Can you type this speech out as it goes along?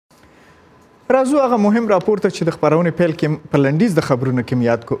راځو هغه مهم راپور ته چې د خپرونې پیل کې په لنډیز د خبرونو کې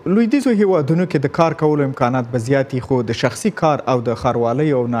یاد کړو. لویدیځو هیوادونو کې د کار کولو امکانات به زیات خو د شخصي کار او د ښاروالۍ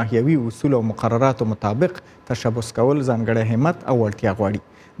او ناحیوي اصولو او مقرراتو مطابق تشبث کول ځانګړی همت او وړتیا غواړي.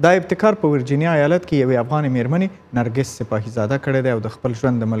 دا ابتکار په ورجینیا ایالت کې یوې افغانې میرمنې نرګس سپاهي زاده کړی دی او د خپل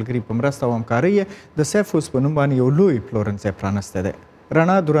ژوند د ملګري په مرسته او همکارۍ یې د سیفوس په نوم باندې یو لوی پلورنځی پرانستی دی.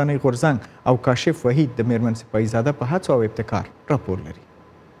 رڼا دورانۍ غورځنګ او کاشف وحید د میرمن سپاهي زاده په هڅو او ابتکار راپور لري.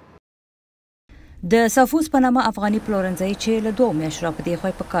 د سفوس په نامه افغاني پلورنځی چې له 2 میاشتو راپدې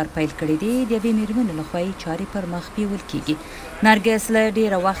خوا په کار پیل کړی دی د یوې میرمنې لخوا یې چارې پر مخ بیول کیږي. نرګس له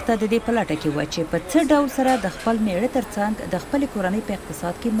ډېره وخته د دې په لټه کې وه چې په څه ډول سره د خپل میړه ترڅنګ د خپلې کورنۍ په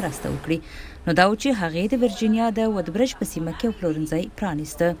اقتصاد کې مرسته وکړي. نو دا و چې هغې د ورجینیا د ودبرج په سیمه کې یو پلورنځی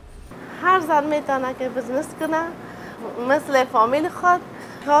پرانیسته. هر زن میتونه که بزنس کنه مثل فامیل خود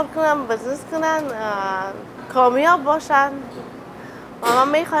کار کنن، بزنس کنن، کامیاب باشن. و ما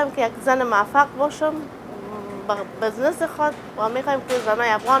میخوایم که یک زن موفق باشم با بزنس خود و میخوایم که زنای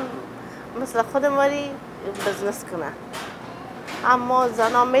افغان مثل خودماری بزنس کنن. اما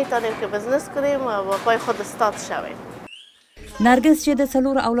زنا میتونیم که بزنس کنیم و با پای خود استاد شویم. نرګس چې د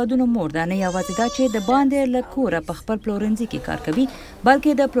 4 اولادونو مور ده، نه یوازې دا چې د باندې له کوره په خپل پلورنځي کې کار کوي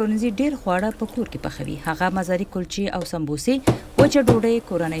بلکې د پلورنځي ډیر خواړه په کور کې پخوي. هغه مزاري کلچې او سمبوسې، وچه ډوډۍ،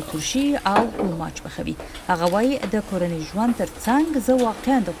 کورنۍ ترشي او روماچ پخوي. هغه وایي د کورنۍ ژوند ترڅنګ زه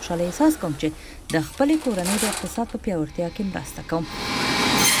واقعا د خوشحالۍ احساس کوم چې د خپلې کورنۍ د اقتصاد په پیاوړتیا کې مرسته کوم.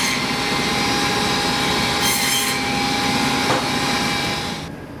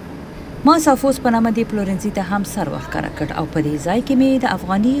 ما سفوس په نامه دې پلورنځي ته هم سر ورښکاره کړ او په دې ځای کې مې د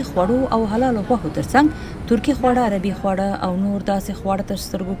افغاني خوړو او حلالو غوښو ترڅنګ ترکي خواړه، عربي خواړه او نور داسې خواړه تر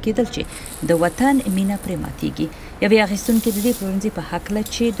سترګو کېدل چې د وطن مینه پرې ماتیږي. یوې اخیستونکې د دې پلورنځي په هکله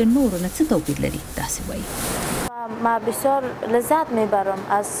چې د نورو نه څه توپیر لري داسې وایي. ما بسیار لذت میبرم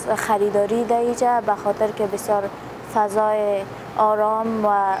از خریداری در اینجا به خاطر که بسیار فضای آرام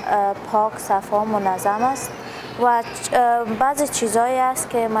و پاک، صفا، منظم است و بعضی چیزایی است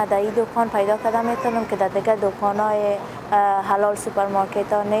که ما در این دکان پیدا کرده میتونم که در دیگر دکان‌های حلال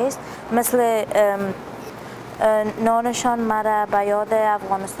سوپرمارکت ها نیست. مثل نانشان مرا به یاد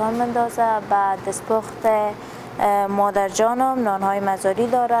افغانستان مندازه. بعد دستپخت مادر جانم نانهای مزاری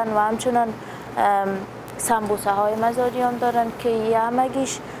دارن و همچنان سمبوسه های مزاری هم دارن که یه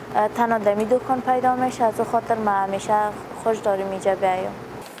همگیش تنها در این دکان پیدا میشه. از او خاطر ما همیشه خوش داریم اینجا بیایم.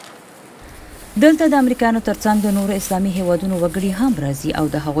 دلته د امریکایانو ترڅنګ د نورو اسلامي هیوادونو وګړي هم راځي او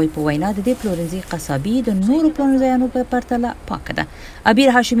د هغوی په وینا د دې پلورنځي قصابي د نورو پلورنځیانو په پرتله پاکه ده. عبیر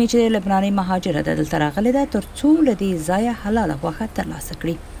هاشمي چې د لبناني مهاجره ده دلته راغلې ده تر څو له دې ځایه حلاله غوښه ترلاسه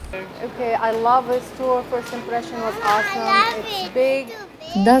کړي.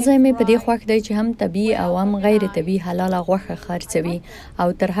 دا ځای مې په دې خوښ دی چې هم طبیعي او هم غیر طبیعي حلاله غوښه خرڅوي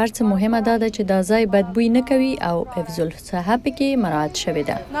او تر هر څه مهمه دا ده چې دا ځای بدبوی نه کوي او حفظ الصحه پکې مراعات شوې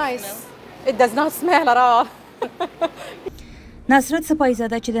ده. It does not smell at all. نصرت سپاهي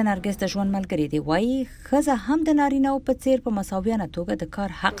زاده چې د نرګس د ژوند ملګری دی وایي ښځه هم د نارینه‌و په څیر په مساویانه توګه د کار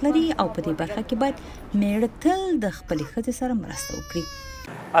حق لري او په دې برخه کې باید میړه تل د خپلې ښځې سره مرسته وکړي.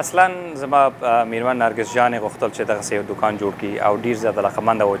 اصلا زما میرمن نرګس جانې غوښتل چې دغسې یو دوکان جوړ کړي او ډېر زیات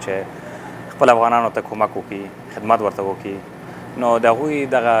علاقمنده و چې خپل افغانانو ته کومک وکړي، خدمت ورته وکړي. نو د هغوی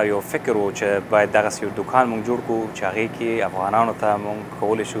دغه یو فکر و چې باید دغسې یو دوکان موږ جوړ کړو چې هغې کې افغانانو ته موږ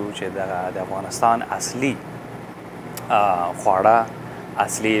کولی شو چې دغه د افغانستان اصلي خواړه،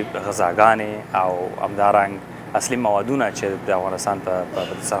 اصلي غذاګانې او همدارنګ اصلي موادونه چې د افغانستان په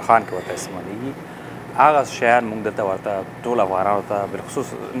دسترخوان کې ورته استعمالیږي هغه شیان موږ دلته ورته ټول افغانانو ته بالخصوص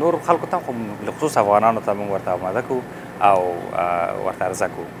نور خلکو ته خو بالخصوص افغانانو ته موږ ورته آماده کړو او ورته عرضه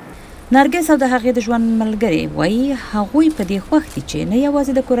کړو. نرګس او د هغې د ژوند ملګری وایي هغوی په دې خوښ دي چې نه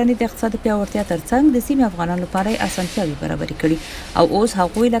یوازې د کورنۍ د اقتصاد پیاوړتیا ترڅنګ د سیمې افغانانو لپاره یې اسانتیاوې برابرې کړي او اوس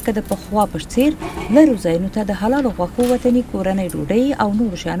هغوی لکه د پخوا په څیر لرو ځایونو ته د حلالو غوښو، وطني کورنۍ ډوډۍ او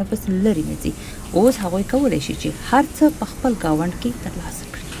نورو شیانو پسې لرې نه ځي. اوس هغوی کولی شي چې هر څه په خپل ګاونډ کې ترلاسه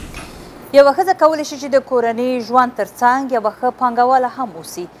کړي. یوه ښځه کولی شي چې د کورنۍ ژوند ترڅنګ یوه ښه پانګواله هم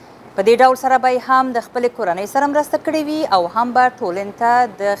اوسي. په دې ډول سره به هم د خپلې کورنۍ سره مرسته کړې وي او هم به ټولنې ته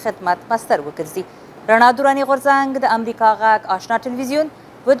د خدمت مستر وګرځي. رڼا دوراني غورځنګ، د امریکا غږ آشنا ټلویزیون،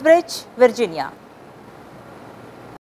 وودبرج، ورجینیا.